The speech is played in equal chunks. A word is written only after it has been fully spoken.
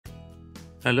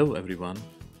Hello everyone,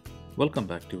 welcome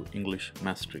back to English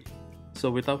Mastery.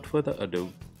 So without further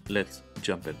ado, let's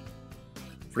jump in.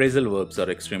 Phrasal verbs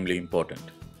are extremely important.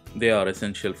 They are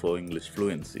essential for English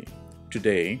fluency.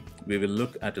 Today, we will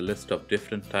look at a list of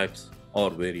different types or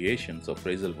variations of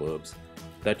phrasal verbs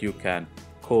that you can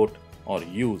quote or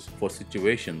use for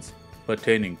situations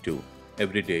pertaining to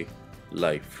everyday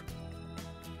life.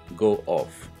 Go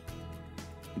off.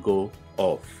 Go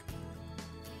off.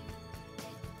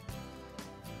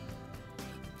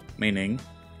 Meaning,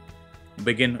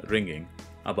 begin ringing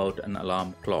about an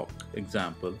alarm clock.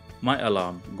 Example, my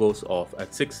alarm goes off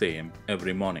at 6 a.m.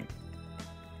 every morning.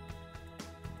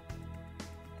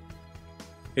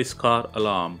 His car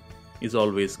alarm is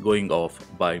always going off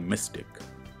by mistake.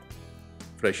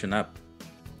 Freshen up.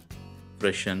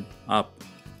 Freshen up.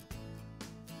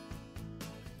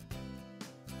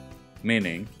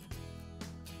 Meaning,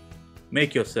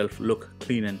 make yourself look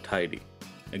clean and tidy.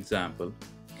 Example,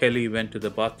 Kelly went to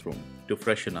the bathroom to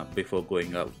freshen up before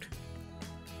going out.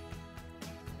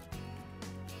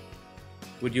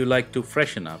 Would you like to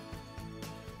freshen up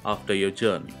after your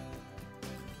journey?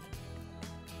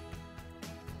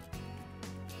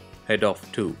 Head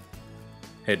off to.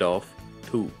 Head off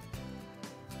to.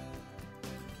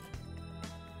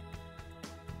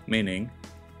 Meaning,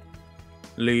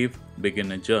 leave,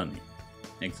 begin a journey.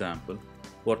 Example,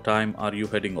 what time are you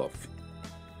heading off?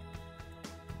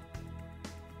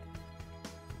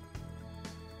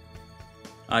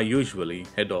 I usually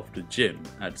head off to gym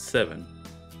at 7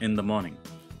 in the morning.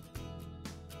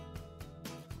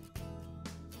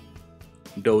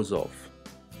 Doze off.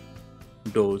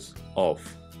 Doze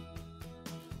off.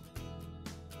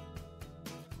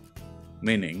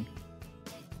 Meaning,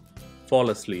 fall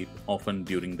asleep often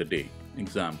during the day.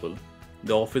 Example,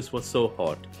 the office was so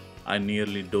hot, I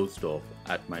nearly dozed off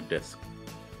at my desk.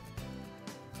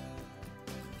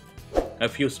 A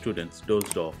few students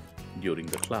dozed off during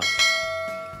the class.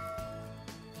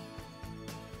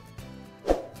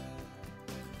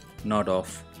 Nod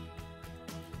off.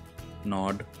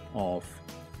 Nod off.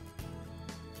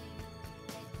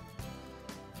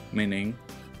 Meaning,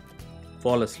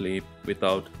 fall asleep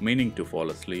without meaning to fall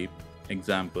asleep.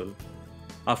 Example,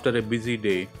 after a busy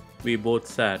day, we both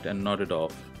sat and nodded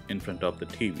off in front of the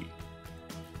TV.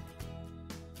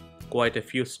 Quite a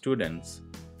few students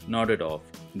nodded off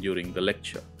during the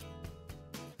lecture.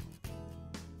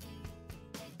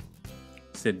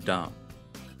 Sit down.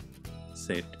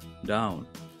 Sit down.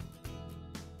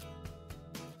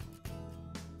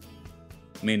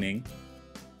 Meaning,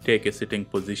 take a sitting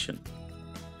position.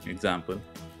 Example,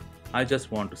 I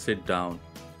just want to sit down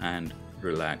and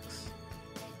relax.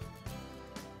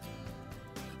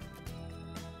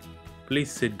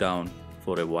 Please sit down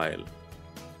for a while.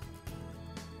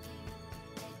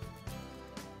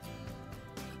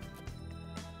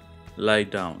 Lie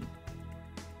down.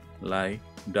 Lie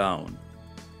down.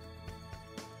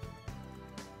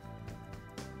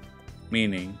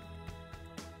 Meaning,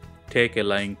 take a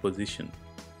lying position.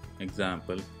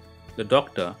 Example, the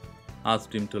doctor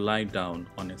asked him to lie down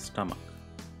on his stomach.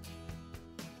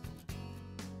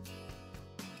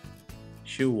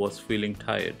 Shu was feeling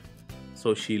tired,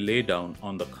 so she lay down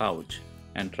on the couch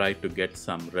and tried to get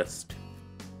some rest.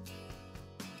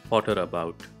 Potter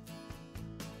about.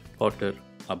 Potter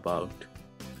about.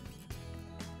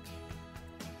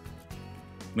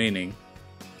 Meaning,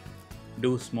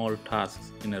 do small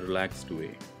tasks in a relaxed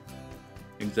way.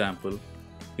 Example,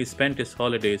 he spent his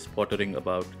holidays pottering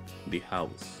about the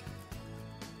house.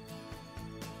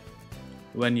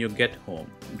 When you get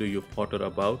home, do you potter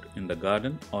about in the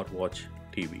garden or watch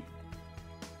TV?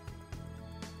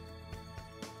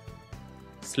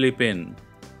 Sleep in.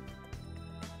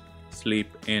 Sleep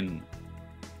in.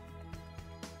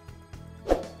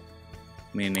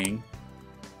 Meaning,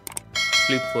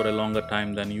 sleep for a longer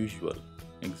time than usual.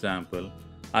 Example,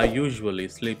 I usually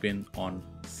sleep in on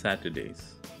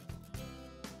Saturdays.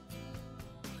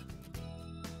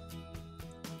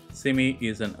 Simi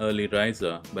is an early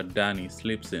riser, but Danny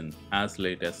sleeps in as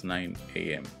late as 9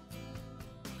 a.m.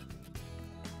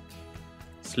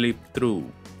 Sleep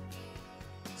through.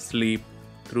 Sleep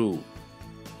through.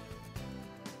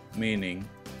 Meaning,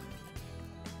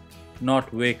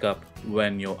 not wake up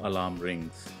when your alarm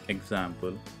rings.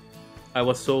 Example, I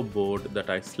was so bored that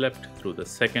I slept through the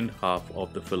second half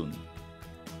of the film.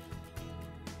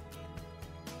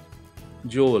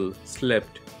 Joel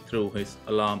slept through his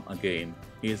alarm again.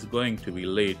 He is going to be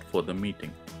late for the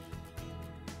meeting.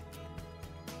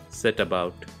 Set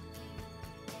about.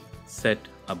 Set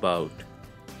about.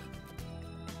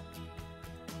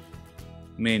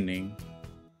 Meaning,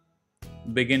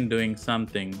 begin doing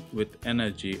something with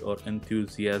energy or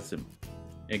enthusiasm.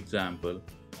 Example: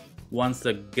 once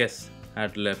the guests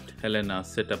had left, Helena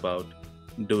set about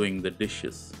doing the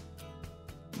dishes.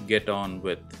 Get on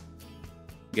with.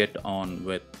 Get on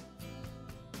with.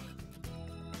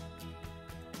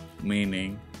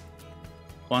 Meaning,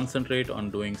 concentrate on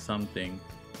doing something,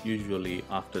 usually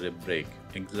after a break.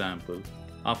 Example: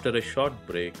 after a short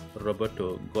break, Roberto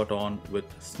got on with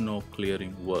snow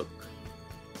clearing work.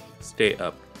 Stay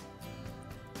up.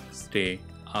 Stay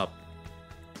up.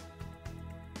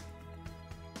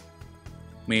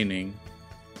 Meaning,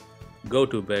 go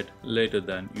to bed later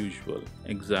than usual.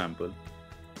 Example: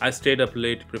 I stayed up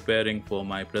late preparing for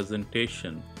my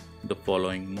presentation the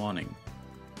following morning.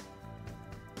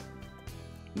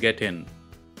 Get in.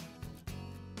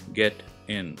 Get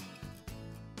in.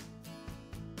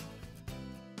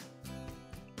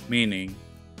 Meaning,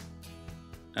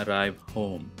 arrive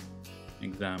home.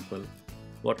 Example: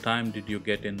 what time did you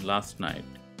get in last night?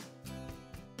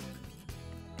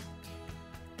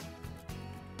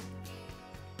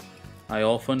 I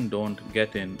often don't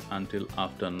get in until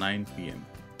after 9 p.m.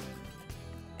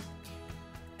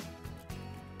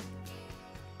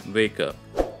 Wake up.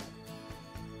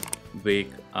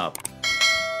 Wake up.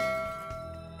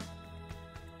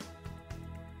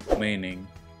 Meaning,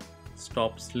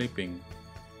 stop sleeping.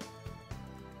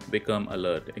 Become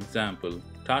alert. Example: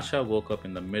 Tasha woke up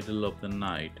in the middle of the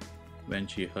night when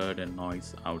she heard a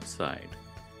noise outside.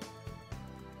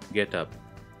 Get up.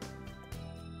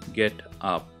 Get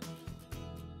up.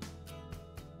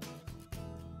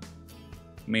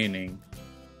 Meaning,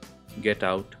 get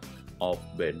out of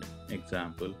bed.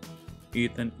 Example: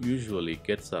 Ethan usually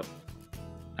gets up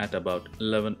at about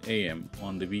 11 a.m.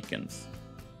 on the weekends.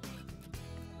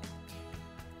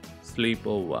 Sleep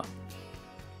over.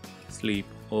 Sleep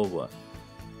over.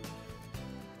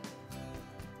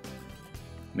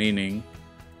 Meaning,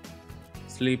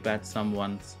 sleep at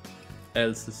someone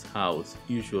else's house,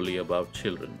 usually about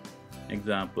children.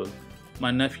 Example: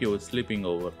 my nephew is sleeping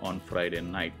over on Friday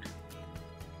night.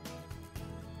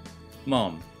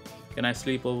 Mom, can I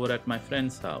sleep over at my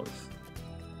friend's house?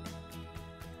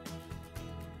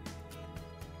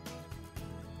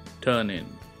 Turn in.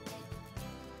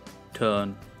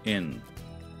 Turn in.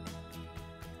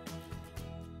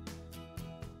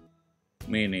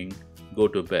 Meaning, go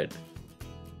to bed.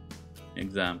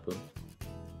 Example: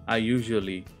 I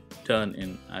usually turn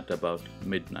in at about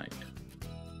midnight.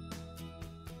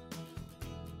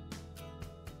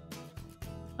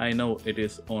 I know it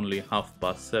is only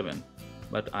 7:30,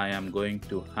 but I am going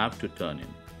to have to turn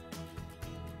in.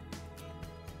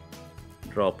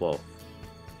 Drop off.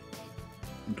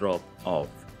 Drop off.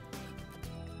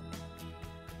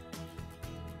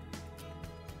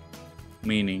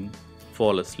 Meaning,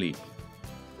 fall asleep.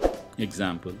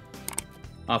 Example: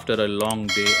 after a long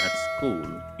day at school,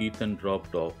 Ethan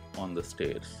dropped off on the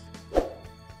stairs.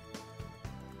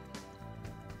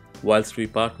 Whilst we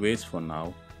part ways for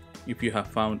now, if you have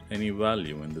found any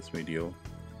value in this video,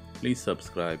 please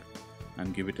subscribe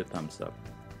and give it a thumbs up.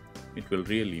 It will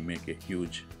really make a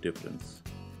huge difference.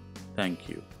 Thank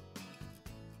you.